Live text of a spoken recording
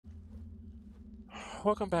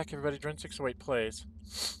Welcome back, everybody. Dren608 plays.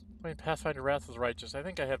 Playing Pathfinder Wrath of the Righteous. I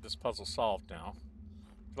think I have this puzzle solved now.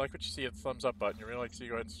 If you like what you see, hit the thumbs up button. You really like to see,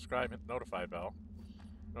 go ahead and subscribe, hit the notify bell.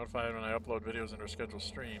 Notify when I upload videos into our scheduled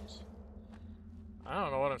streams. I don't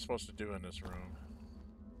know what I'm supposed to do in this room.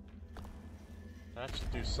 That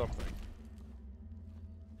should do something.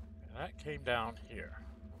 And that came down here.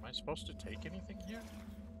 Am I supposed to take anything here?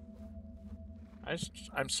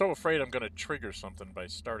 I'm so afraid I'm going to trigger something by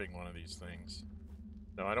starting one of these things.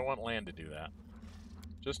 No, I don't want land to do that.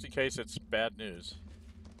 Just in case it's bad news.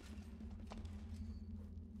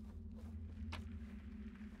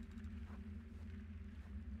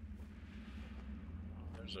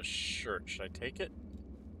 There's a shirt. Should I take it?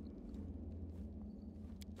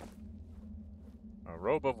 A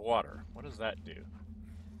robe of water. What does that do?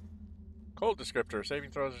 Cold descriptor.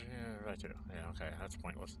 Saving throws. Yeah, right too. Yeah, okay. That's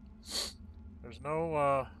pointless. There's no,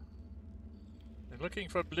 I'm looking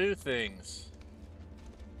for blue things.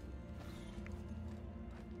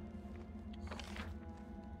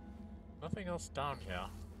 Nothing else down here.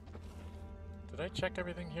 Did I check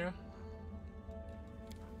everything here?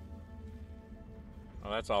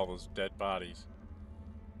 Oh, that's all those dead bodies.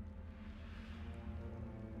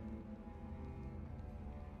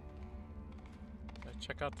 Did I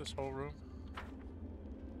check out this whole room?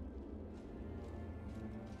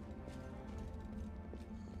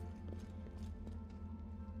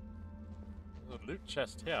 There's a loot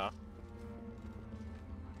chest here.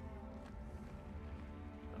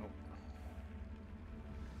 Nope.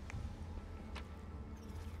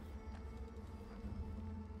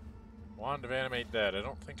 Wand of Animate Dead. I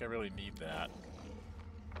don't think I really need that.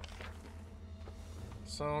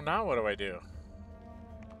 So now what do I do?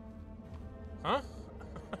 Huh?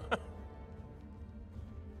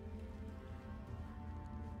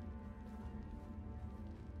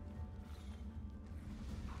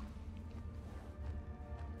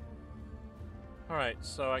 Alright,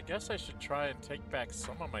 so I guess I should try and take back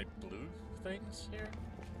some of my blue things here.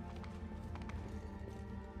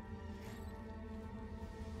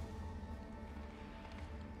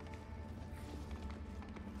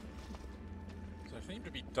 So I seem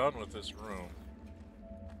to be done with this room.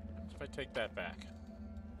 What if I take that back?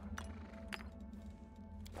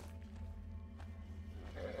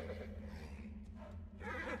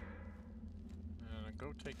 And I'll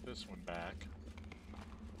go take this one back.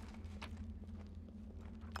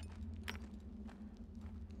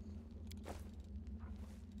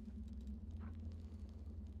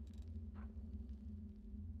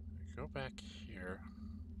 Go back here.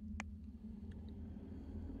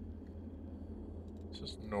 This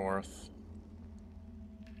is north.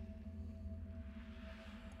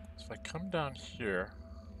 So if I come down here,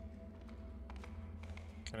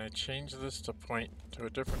 can I change this to point to a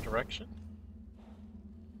different direction?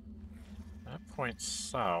 That points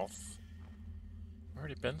south. I've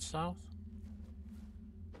already been south?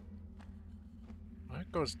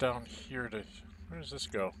 That goes down here to... Where does this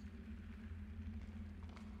go?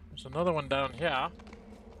 There's another one down here.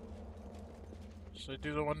 Should I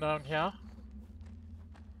do the one down here?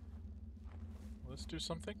 Will this do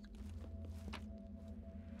something?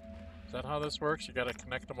 Is that how this works? You gotta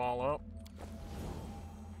connect them all up.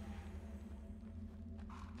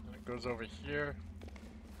 And it goes over here.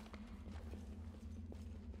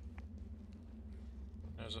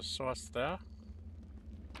 There's a source there.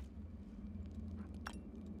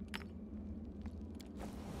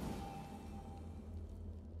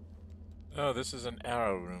 Oh, this is an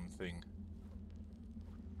arrow room thing.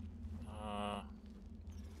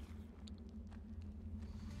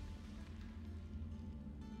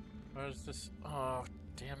 Where's this? Oh,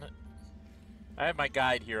 damn it. I have my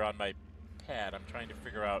guide here on my pad. I'm trying to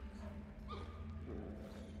figure out...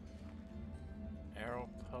 Arrow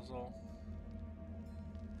puzzle.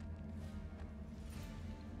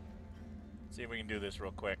 Let's see if we can do this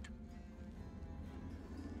real quick.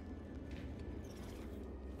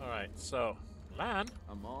 Alright, so, Lan.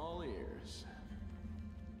 I'm all ears.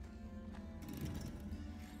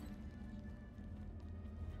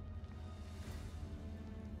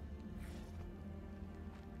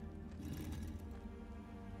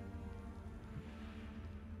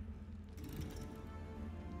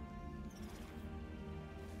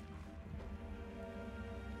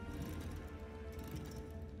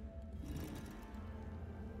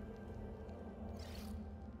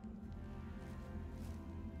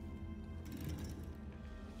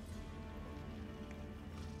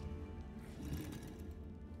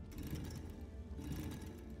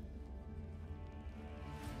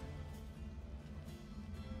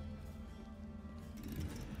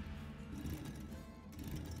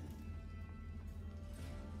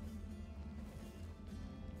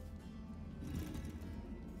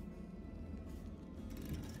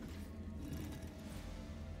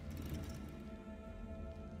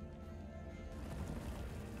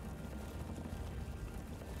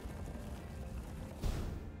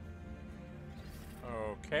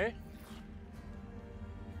 Okay.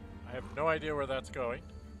 I have no idea where that's going.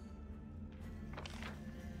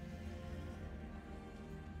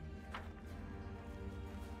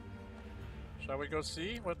 Shall we go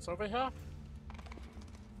see what's over here?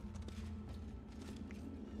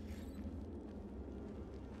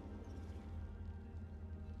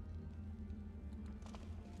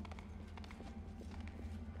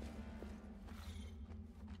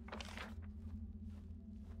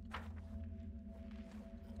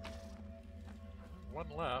 One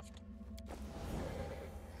left.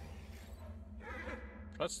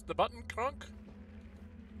 Press the button, Kronk.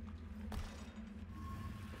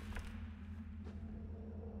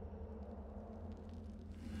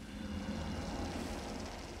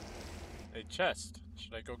 A chest.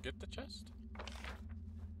 Should I go get the chest?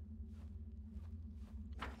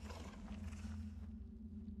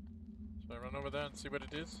 Should I run over there and see what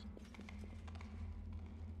it is?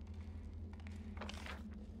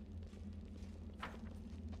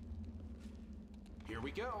 Here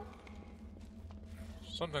we go.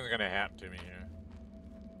 Something's gonna happen to me here.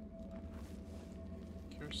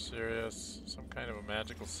 Cure Sirius, some kind of a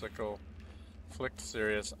magical sickle. Flicked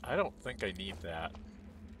Sirius. I don't think I need that.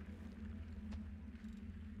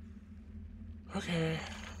 Okay.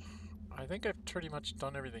 I think I've pretty much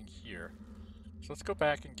done everything here. So let's go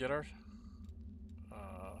back and get our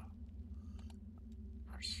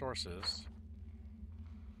sources.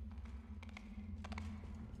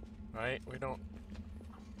 Right? We don't...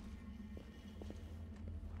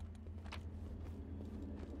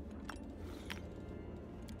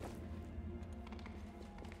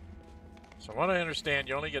 So from what I understand,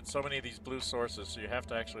 you only get so many of these blue sources, so you have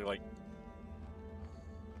to actually, like...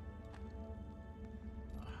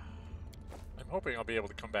 I'm hoping I'll be able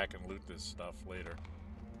to come back and loot this stuff later.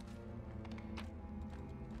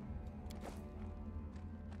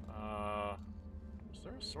 Is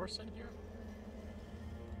there a source in here?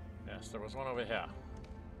 Yes, there was one over here.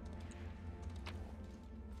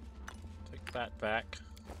 Take that back.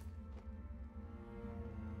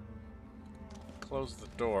 Close the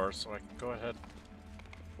door so I can go ahead.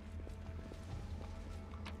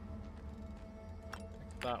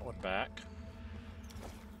 Take that one back.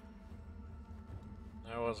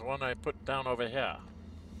 There was one I put down over here.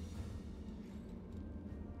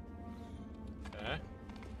 Okay.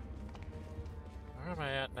 Where am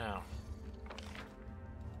I at now?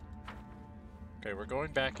 Okay, we're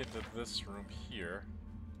going back into this room here.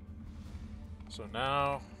 So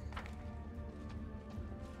now,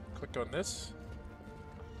 click on this.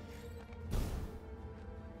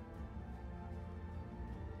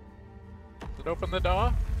 Did it open the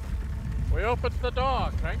door? We opened the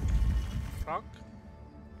door, Crank. Cronk.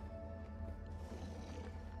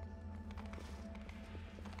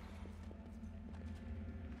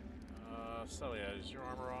 Celia, is your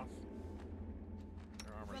armor off?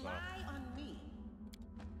 Your armor's off. Rely on me.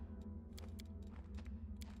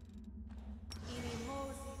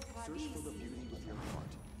 Search for the beauty with your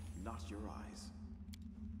heart, not your eyes.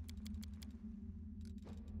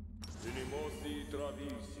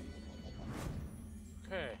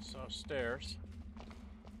 Okay, so stairs.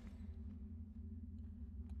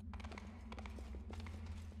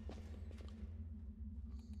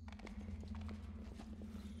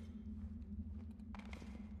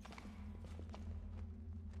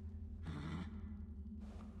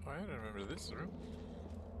 I don't remember this room.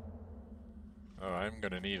 Oh, I'm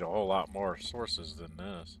gonna need a whole lot more sources than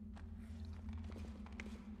this.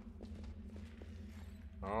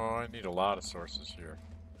 Oh, I need a lot of sources here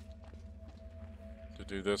to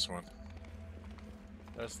do this one.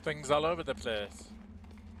 There's things all over the place.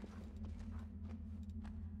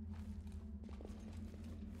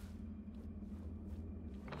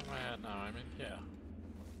 Where am I at now? I'm in here.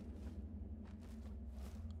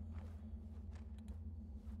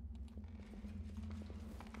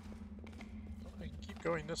 I can keep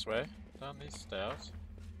going this way, down these stairs.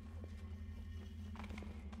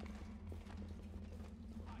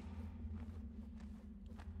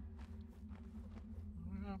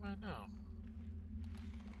 Where am I now?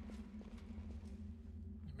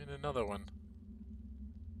 I'm in another one.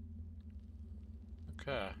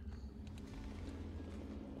 Okay.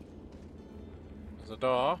 There's a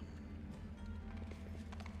door.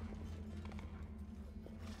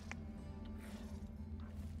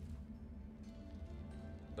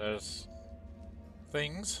 There's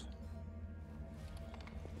things.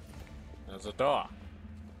 There's a door.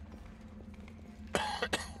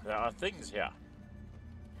 There are things here,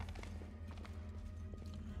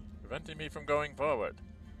 preventing me from going forward.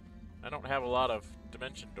 I don't have a lot of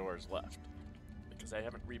dimension doors left because I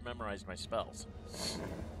haven't rememorized my spells.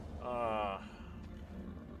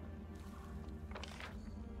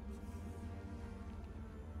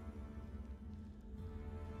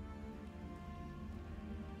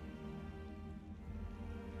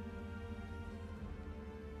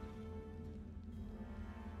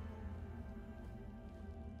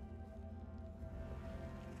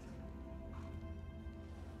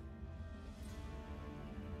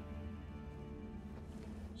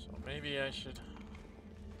 So maybe I should...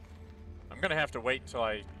 I'm gonna have to wait until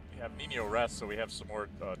I have Nino rest so we have some more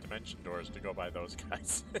dimension doors to go by those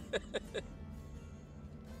guys.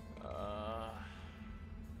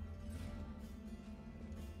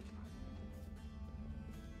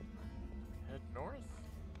 Head north?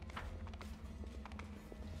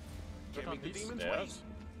 Look on these stairs.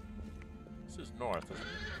 This is north, isn't it?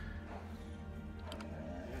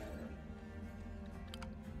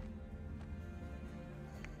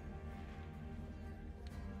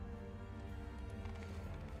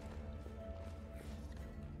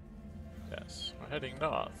 Yes, we're heading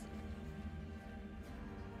north.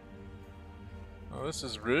 Oh, this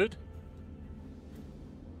is rude.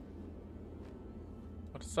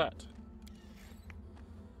 What is that?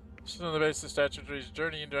 Sit on the base of the statue trees,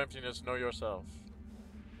 journey into emptiness, know yourself.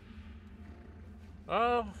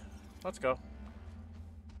 Oh, let's go.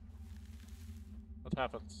 What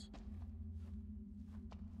happens?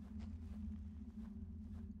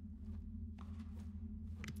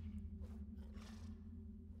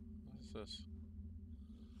 What is this?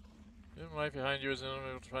 Even life behind you is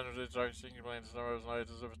unable to find the dark sinking blind stars light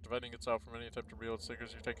as if it's dividing itself from any attempt to reveal its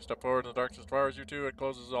secrets. You take a step forward and the darkness devours you too. It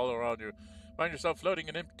closes all around you. Find yourself floating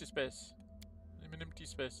in empty space. In an empty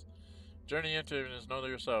space. Journey into it is know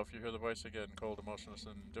yourself. You hear the voice again, cold, emotionless,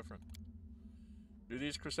 and indifferent. Do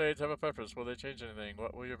these crusades have a purpose? Will they change anything?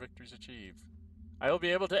 What will your victories achieve? I will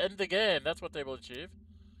be able to end the game. That's what they will achieve.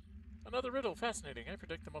 Another riddle. Fascinating. I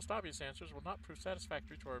predict the most obvious answers will not prove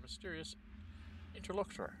satisfactory to our mysterious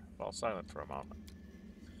interlocutor. Fall silent for a moment.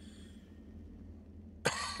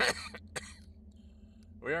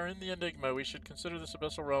 We are in the Enigma. We should consider this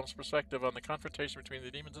abyssal realm's perspective on the confrontation between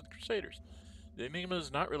the demons and the crusaders. The Enigma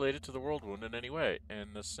is not related to the world wound in any way,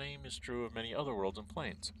 and the same is true of many other worlds and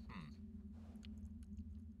planes.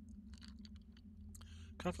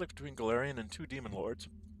 Conflict between Galarian and two demon lords,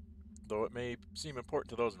 though it may seem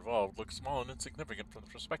important to those involved, looks small and insignificant from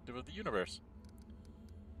the perspective of the universe.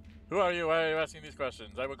 Who are you? Why are you asking these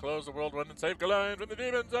questions? I will close the world wound and save Galarian from the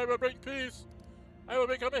demons. I will bring peace. I will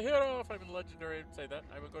become a hero. If I'm legendary, I would say that.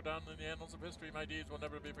 I will go down in the annals of history. My deeds will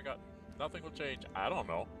never be forgotten. Nothing will change. I don't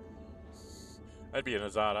know. I'd be an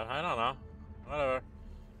Azada. I don't know. Whatever.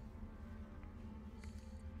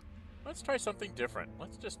 Let's try something different.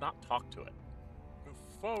 Let's just not talk to it. Move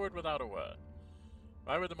forward without a word.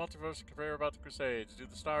 Why would the multiverse care about the Crusades? Do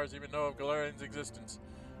the stars even know of Galarian's existence?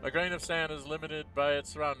 A grain of sand is limited by its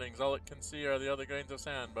surroundings. All it can see are the other grains of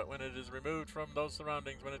sand, but when it is removed from those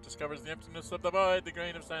surroundings, when it discovers the emptiness of the void, the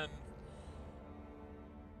grain of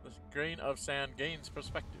sand gains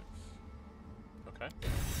perspective. Okay.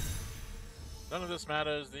 None of this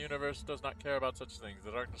matters. The universe does not care about such things.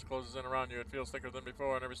 The darkness closes in around you. It feels thicker than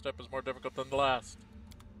before, and every step is more difficult than the last.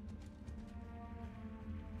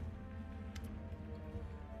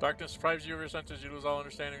 Darkness deprives you of your senses. You lose all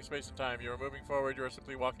understanding of space and time. You are moving forward. You are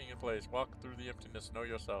simply walking in place. Walk through the emptiness. Know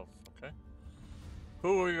yourself. Okay?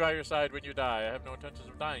 Who will be by your side when you die? I have no intentions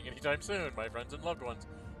of dying anytime soon. My friends and loved ones.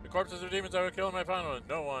 The corpses of demons I will kill in my final one.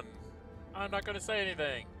 No one. I'm not going to say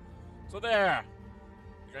anything. So there.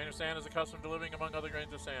 The grain of sand is accustomed to living among other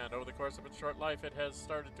grains of sand. Over the course of its short life, it has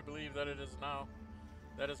started to believe that it is now.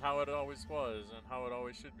 That is how it always was and how it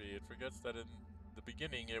always should be. It forgets that in the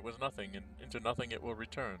beginning it was nothing, and into nothing it will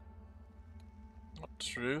return. Not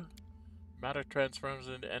true. Matter transforms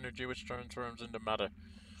into energy, which transforms into matter.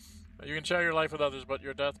 You can share your life with others, but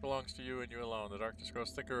your death belongs to you and you alone. The darkness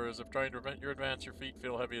grows thicker, as if trying to prevent your advance. Your feet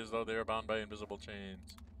feel heavy, as though they are bound by invisible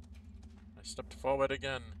chains. I stepped forward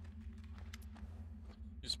again.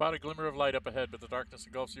 You spot a glimmer of light up ahead, but the darkness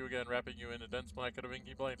engulfs you again, wrapping you in a dense blanket of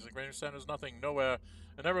inky blankness. The grain of sand is nothing, nowhere,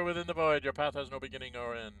 and ever within the void. Your path has no beginning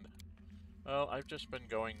or end. Well, I've just been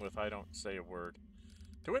going with I don't say a word.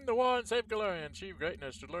 To win the war and save Galarian, achieve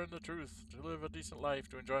greatness, to learn the truth, to live a decent life,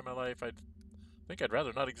 to enjoy my life. I think I'd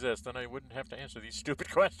rather not exist, then I wouldn't have to answer these stupid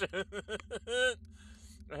questions.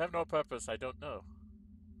 I have no purpose, I don't know.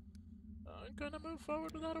 I'm gonna move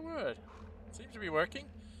forward without a word. It seems to be working.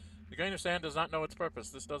 The grain of sand does not know its purpose.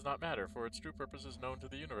 This does not matter, for its true purpose is known to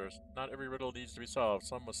the universe. Not every riddle needs to be solved.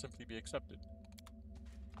 Some must simply be accepted.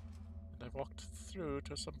 And I've walked through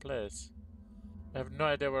to some place. I have no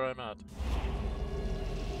idea where I'm at.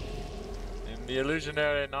 And the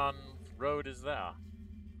illusionary non-road is there.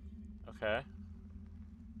 Okay.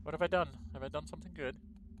 What have I done? Have I done something good?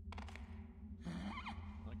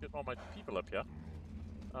 I'll get all my people up here.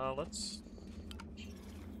 Let's...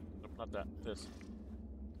 Nope, not that. This.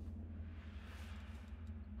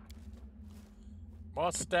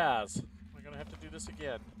 More stairs. We're gonna have to do this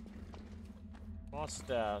again. More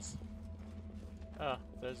stairs. Ah,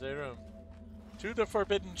 there's a room. To the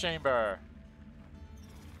Forbidden Chamber.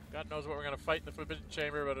 God knows what we're gonna fight in the Forbidden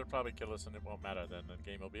Chamber, but it'll probably kill us and it won't matter then. The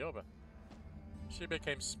game will be over. She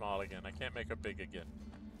became small again. I can't make her big again.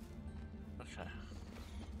 Okay.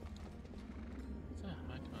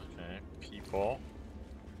 Okay, people.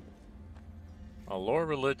 A lore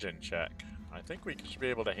religion check. I think we should be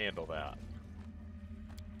able to handle that.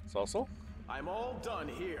 Salsal? I'm all done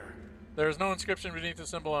here. There is no inscription beneath the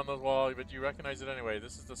symbol on the wall, but you recognize it anyway.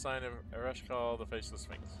 This is the sign of Ereshkigal, the Faceless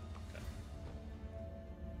Sphinx. Okay.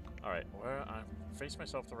 Alright, where I face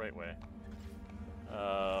myself the right way.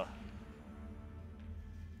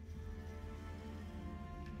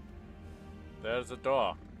 There's a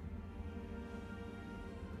door.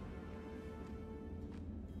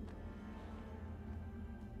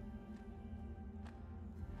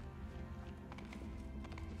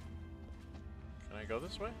 Can I go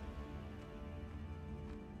this way?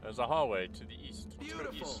 There's a hallway to the east. Let's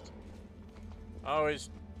go east. Always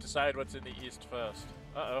decide what's in the east first.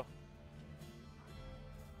 Uh-oh.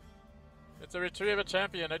 It's a Retriever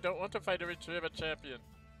champion. I don't want to fight a Retriever champion.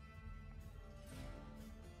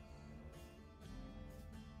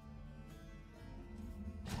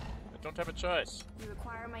 I don't have a choice. You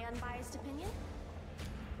require my unbiased opinion?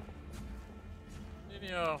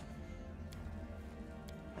 Nino.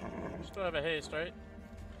 Still have a haste, right?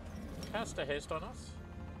 Cast a haste on us.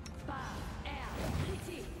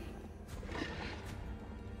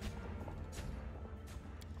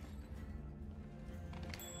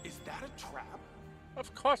 Is that a trap?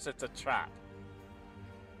 Of course it's a trap.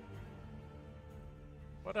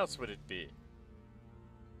 What else would it be?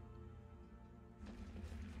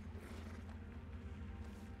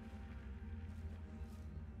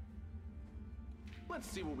 Let's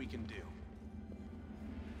see what we can do.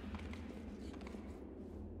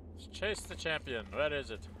 Let's chase the champion. Where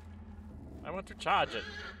is it? I want to charge it.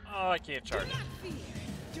 Oh, I can't charge it.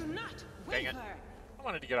 Do not Dang it. I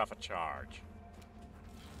wanted to get off a charge.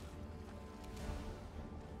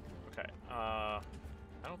 Okay, I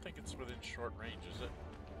don't think it's within short range, is it?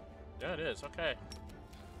 Yeah, it is. Okay.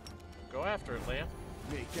 Go after it, Leia.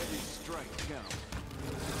 Make every strike count.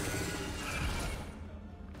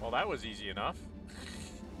 Well, that was easy enough.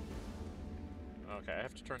 Okay, I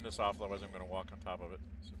have to turn this off, otherwise I'm going to walk on top of it.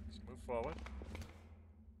 So let's move forward.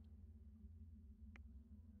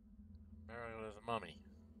 Burial of the mummy.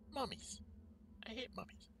 Mummies. I hate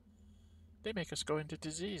mummies. They make us go into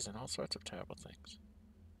disease and all sorts of terrible things.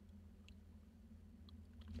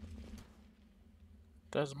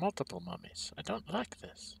 There's multiple mummies. I don't like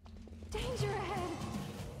this. Danger ahead!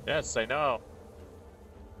 Yes, I know.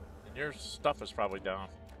 And your stuff is probably down.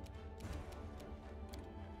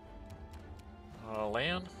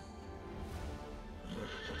 Land?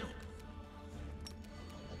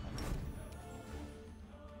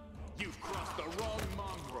 You've crossed the wrong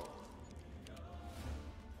mongrel.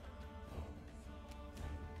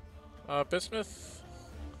 Bismuth?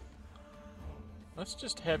 Let's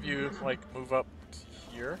just have you, like, move up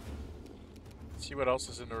here. See what else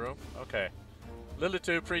is in the room. Okay.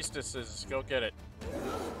 Lilitu priestesses, go get it.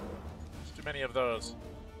 There's too many of those.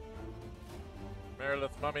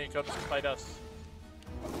 Merilith mummy comes to fight us.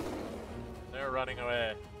 They're running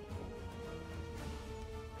away.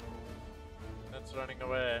 That's running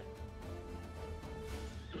away.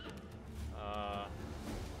 God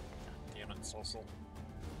damn it, Solsal.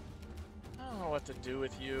 I don't know what to do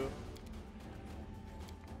with you.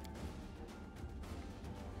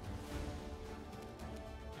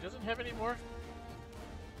 He doesn't have any more?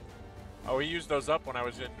 Oh, he used those up when I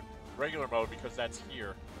was in regular mode because that's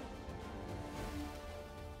here.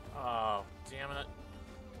 Oh, damn it.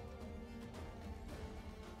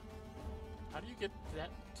 How do you get that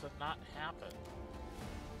to not happen?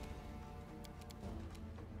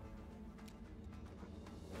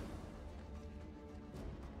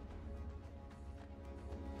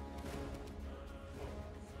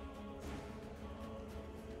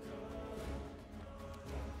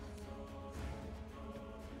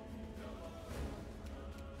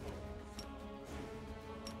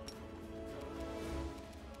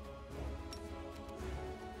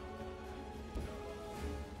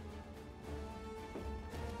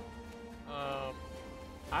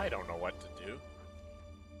 I don't know what to do.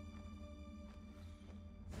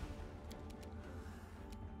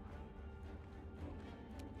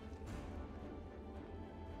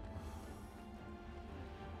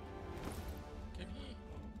 Can he?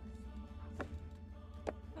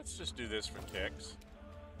 Let's just do this for kicks.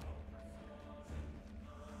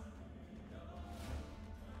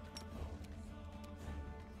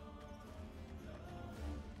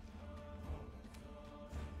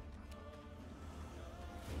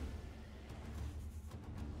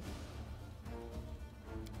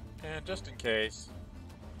 And just in case,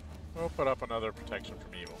 we'll put up another protection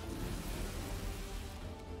from evil.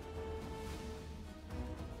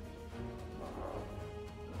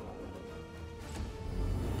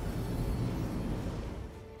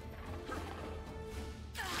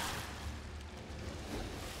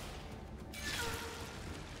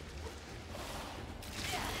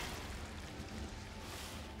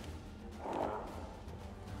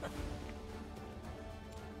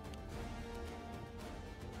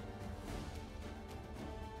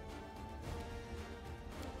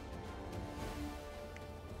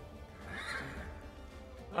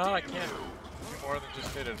 Oh, I can't do more than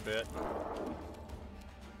just hit it a bit.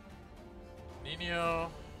 Nino.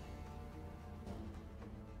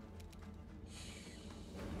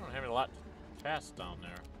 I don't have a lot to cast down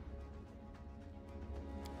there.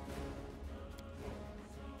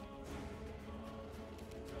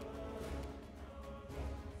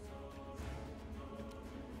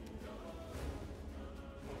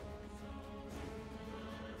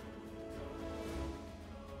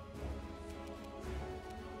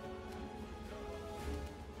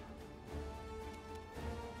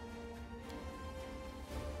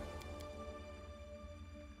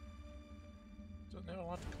 Doesn't have a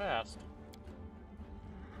lot to cast.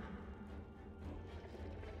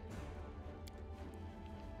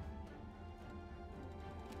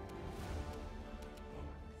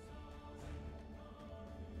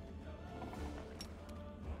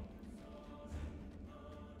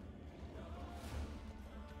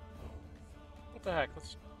 What the heck?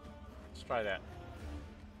 Let's try that.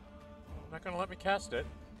 Not gonna let me cast it.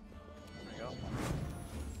 There we go.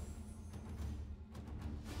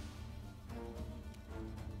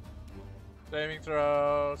 Saving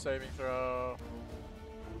throw, saving throw.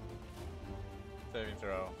 Saving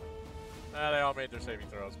throw. Nah, they all made their saving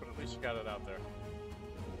throws, but at least you got it out there.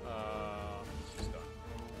 She's done.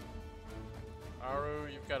 Aru,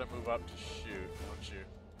 you've got to move up to shoot, don't you?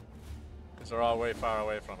 Because they're all way far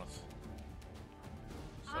away from us.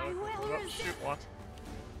 So I will move up to resist. shoot one.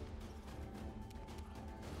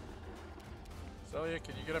 Celia,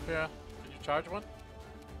 can you get up here? Can you charge one?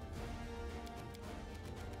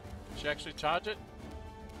 Can she actually charge it?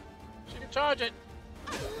 She can charge it!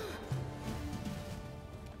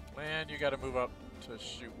 Man, you gotta move up to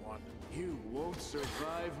shoot one. You won't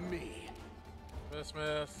survive me.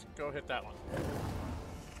 Smith, go hit that one.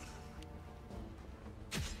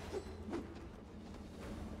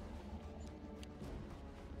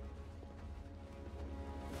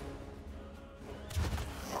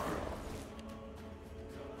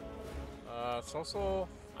 Social,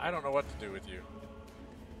 I don't know what to do with you.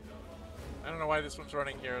 I don't know why this one's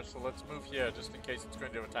running here, so let's move here just in case it's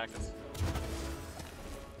going to attack us.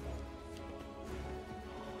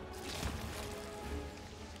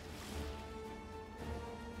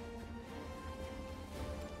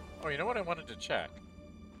 Oh, you know what I wanted to check?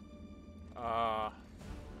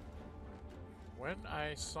 When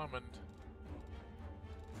I summoned...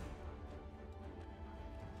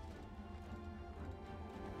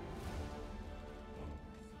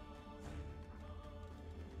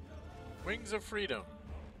 Wings of Freedom.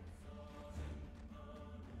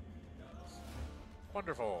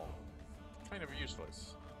 Wonderful. Kind of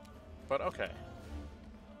useless. But okay.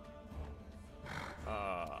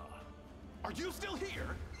 Are you still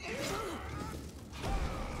here?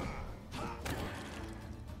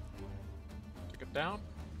 Take it down.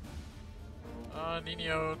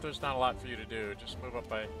 Nino, there's not a lot for you to do. Just move up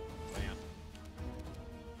by land.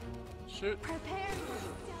 Shoot. Prepare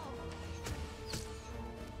yourself.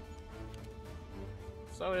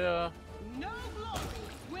 Celia. No glory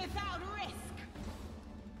without risk.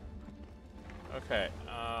 Okay,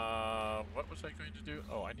 what was I going to do?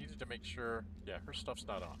 Oh, I needed to make sure, yeah, her stuff's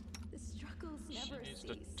not on. The struggles She never needs cease.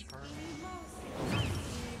 to turn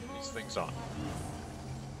these things on.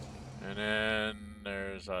 And then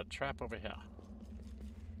there's a trap over here.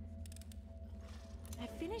 I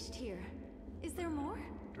finished here. Is there more?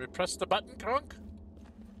 Do we press the button, Kronk?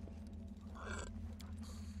 I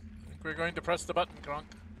think we're going to press the button, Kronk.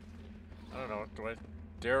 I don't know, do I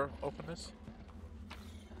dare open this?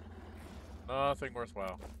 Nothing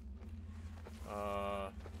worthwhile.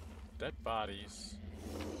 Dead bodies.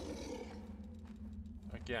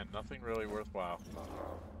 Again, nothing really worthwhile. So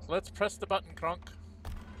let's press the button, Kronk.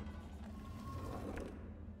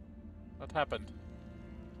 What happened?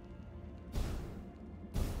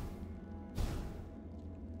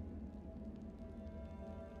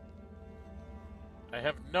 I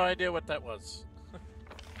have no idea what that was.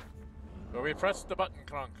 But we pressed the button,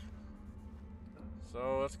 Kronk.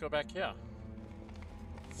 So let's go back here.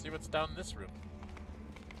 See what's down in this room.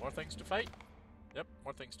 More things to fight? Yep,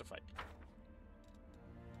 more things to fight.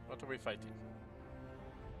 What are we fighting?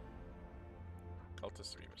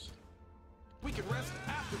 Cultist Reavers. We can rest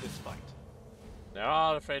after this fight. They're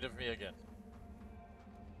all afraid of me again.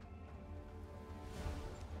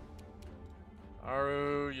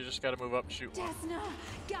 Aru, you just gotta move up and shoot one. Desna,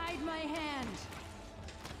 guide my hand.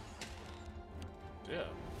 Yeah.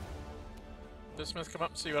 Bismuth, come up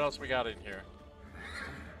and see what else we got in here.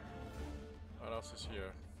 What else is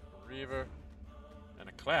here? A Reaver and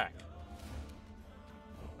a Clack.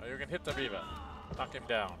 Oh, you can hit the Reaver. Knock him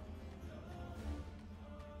down.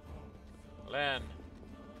 Lan,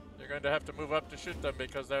 you're going to have to move up to shoot them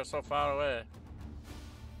because they're so far away.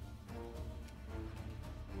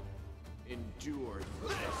 Endure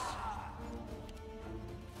this.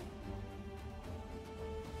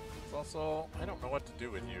 It's also, I don't know what to do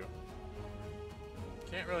with you.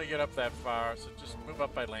 Can't really get up that far, so just move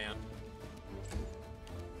up by land.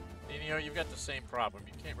 Nino, you've got the same problem.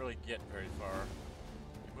 You can't really get very far.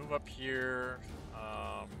 You move up here.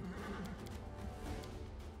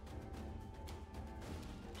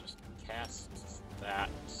 Just cast that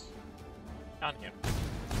on him.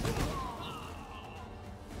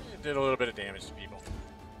 It did a little bit of damage to people.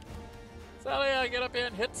 Celia, get up here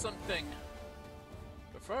and hit something.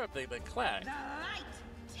 Preferably the Clack. The light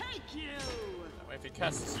take you! That way if he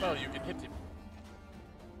casts a spell, you can hit him.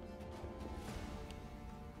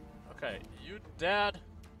 Okay, you dead.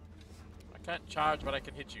 I can't charge, but I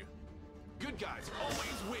can hit you. Good guys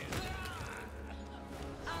always win.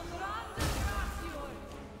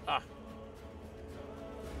 Ah.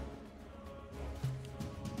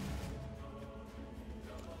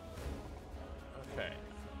 Okay.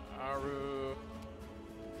 Aru.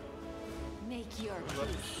 Make your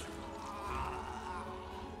Whoops. peace.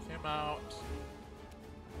 Him out.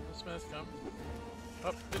 Smith, come.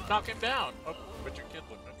 Oh, didn't knock him down. Oh, but you killed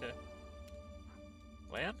him. Okay.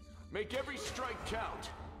 Land? Make every strike count.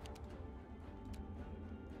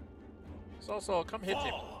 So, come hit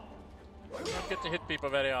him. You don't get to hit people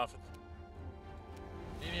very often.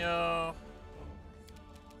 Nino.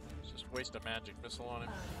 Let's just waste a magic missile on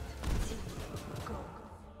him.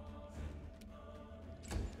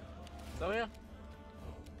 Celia?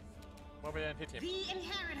 Come over here and hit him. The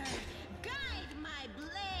inheritor, guide my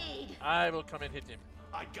blade! I will come and hit him.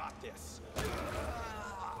 I got this.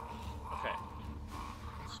 Okay.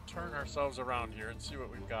 Let's turn ourselves around here and see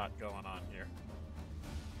what we've got going on here.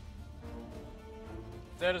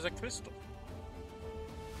 There is a crystal.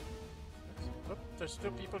 Look, there's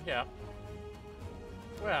still people here.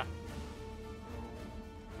 Where?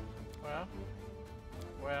 Where?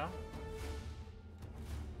 Where?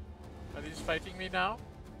 Are these fighting me now?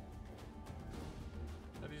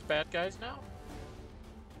 Are these bad guys now?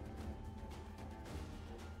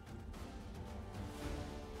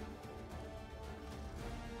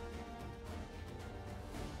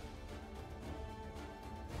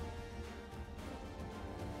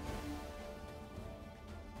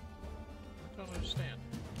 I don't understand.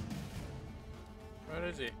 Where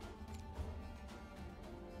is he?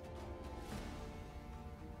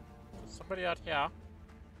 There's somebody out here.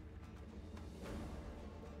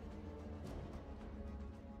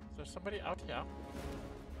 Is there somebody out here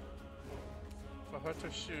for her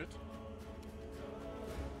to shoot?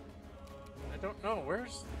 I don't know.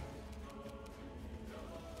 Where's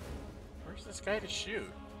this guy to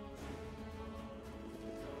shoot?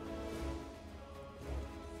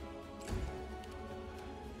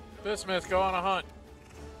 Bismuth, go on a hunt.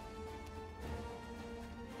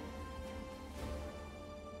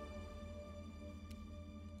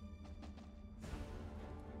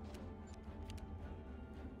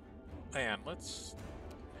 Man, let's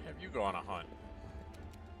have you go on a hunt.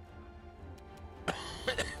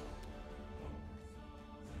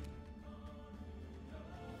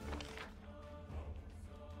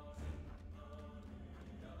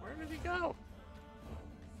 Where did he go?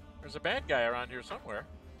 There's a bad guy around here somewhere,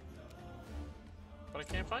 but I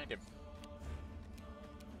can't find him.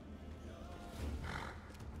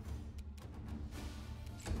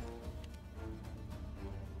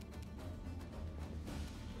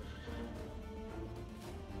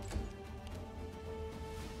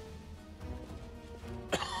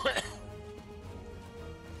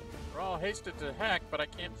 We're all hasted to heck, but I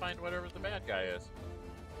can't find whatever the bad guy is.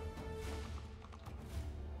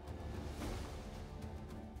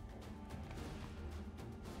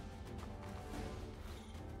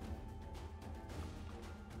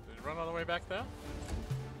 Did he run all the way back there?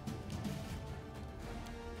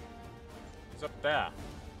 He's up there.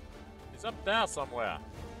 He's up there somewhere.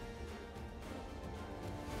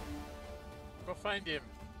 Go find him.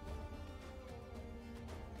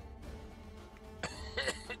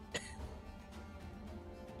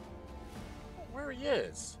 There he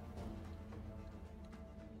is.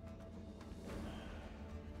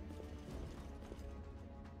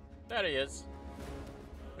 There he is.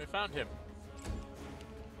 We found him.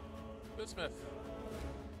 Bismuth.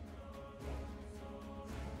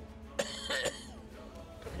 Come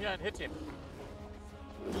here and hit him.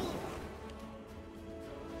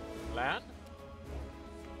 Land?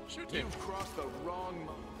 Shoot him. You crossed the wrong.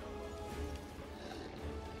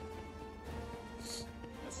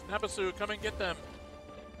 Nabasu, come and get them.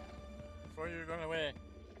 Before you're going away.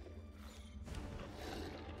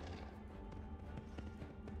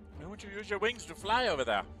 Why don't you use your wings to fly over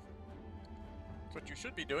there? That's what you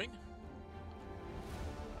should be doing.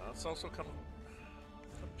 Let's also come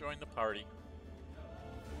join the party.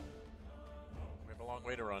 We have a long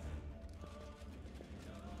way to run.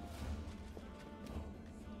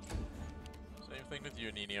 Same thing with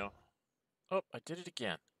you, Nino. Oh, I did it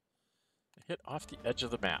again. I hit off the edge of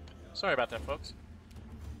the map. Sorry about that, folks.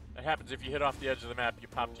 That happens if you hit off the edge of the map, you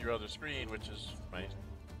pop to your other screen, which is my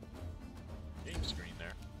game screen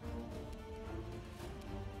there.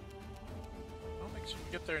 I don't think she can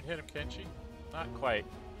get there and hit him, can she? Not quite.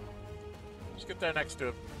 Just get there next to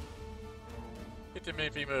him. Hit him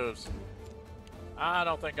if he moves. I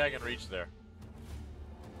don't think I can reach there.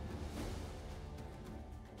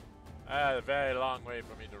 A very long way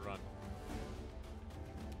for me to run.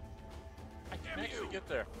 I can actually get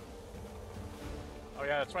there. Oh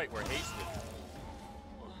yeah, that's right, we're hasted.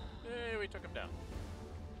 Hey, we took him down.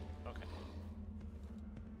 Okay.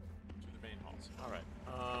 To the main halls. Alright.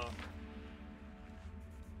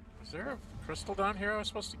 Is there a crystal down here I was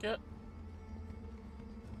supposed to get?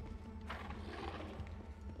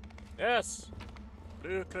 Yes!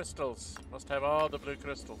 Blue crystals. Must have all the blue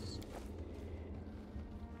crystals.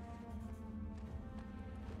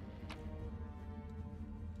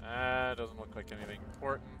 Doesn't look like anything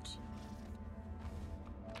important.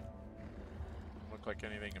 Look like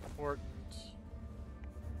anything important.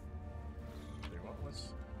 See, what was?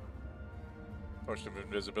 Potion of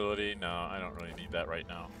invisibility? No, I don't really need that right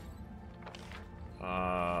now.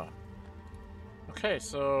 Okay,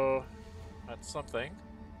 so that's something.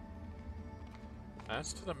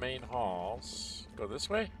 That's to the main halls. Go this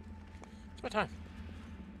way? It's my time.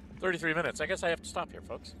 33 minutes. I guess I have to stop here,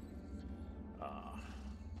 folks.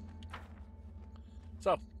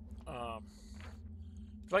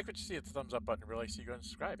 If you like what you see, hit the thumbs up button. If you really see, go ahead and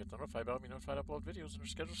subscribe. Hit the notify bell to be notified of upload videos and our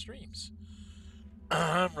scheduled streams.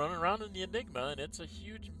 I'm running around in the Enigma, and it's a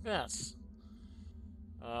huge mess.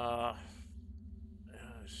 I've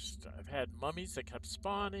had mummies that kept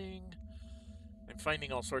spawning. I'm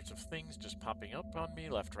finding all sorts of things just popping up on me,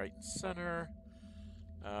 left, right, and center.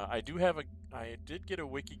 I did get a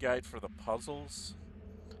wiki guide for the puzzles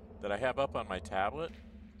that I have up on my tablet,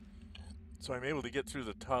 so I'm able to get through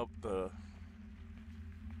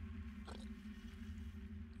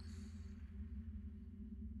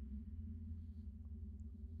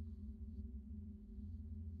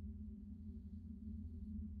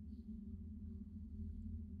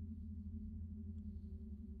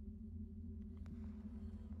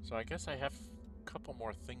So I guess I have a couple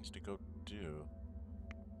more things to go do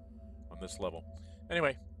on this level.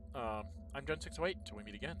 Anyway, I'm Dren608. Until we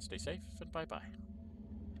meet again, stay safe and bye-bye.